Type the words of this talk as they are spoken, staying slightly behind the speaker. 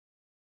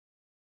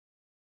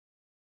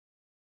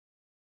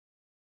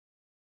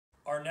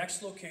our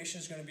next location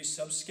is going to be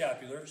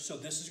subscapular, so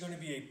this is going to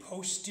be a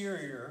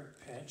posterior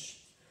pinch.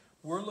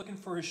 We're looking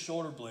for his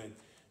shoulder blade.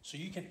 So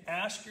you can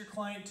ask your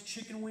client to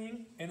chicken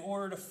wing in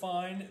order to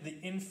find the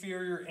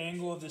inferior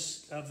angle of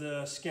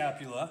the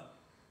scapula.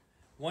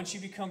 Once you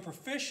become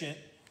proficient,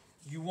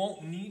 you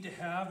won't need to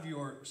have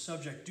your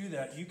subject do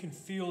that. You can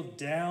feel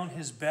down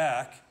his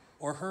back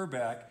or her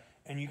back,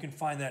 and you can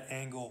find that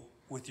angle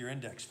with your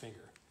index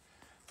finger.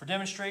 For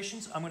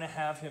demonstrations, I'm going to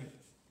have him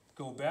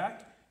go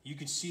back. You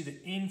can see the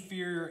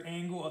inferior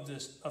angle of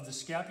the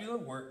scapula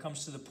where it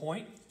comes to the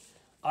point.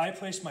 I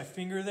place my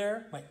finger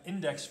there, my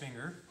index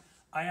finger.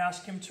 I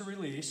ask him to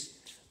release.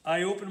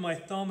 I open my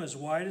thumb as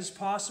wide as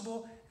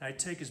possible, and I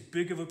take as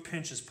big of a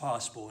pinch as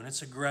possible, and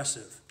it's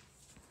aggressive.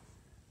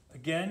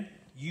 Again,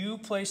 you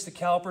place the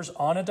calipers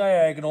on a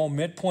diagonal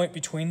midpoint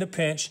between the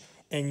pinch,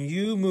 and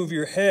you move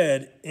your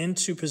head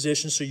into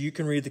position so you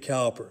can read the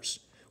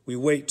calipers. We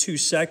wait 2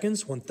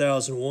 seconds,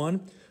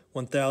 1001,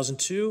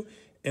 1002,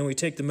 and we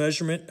take the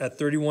measurement at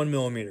 31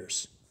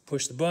 millimeters.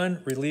 Push the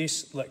button,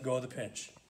 release, let go of the pinch.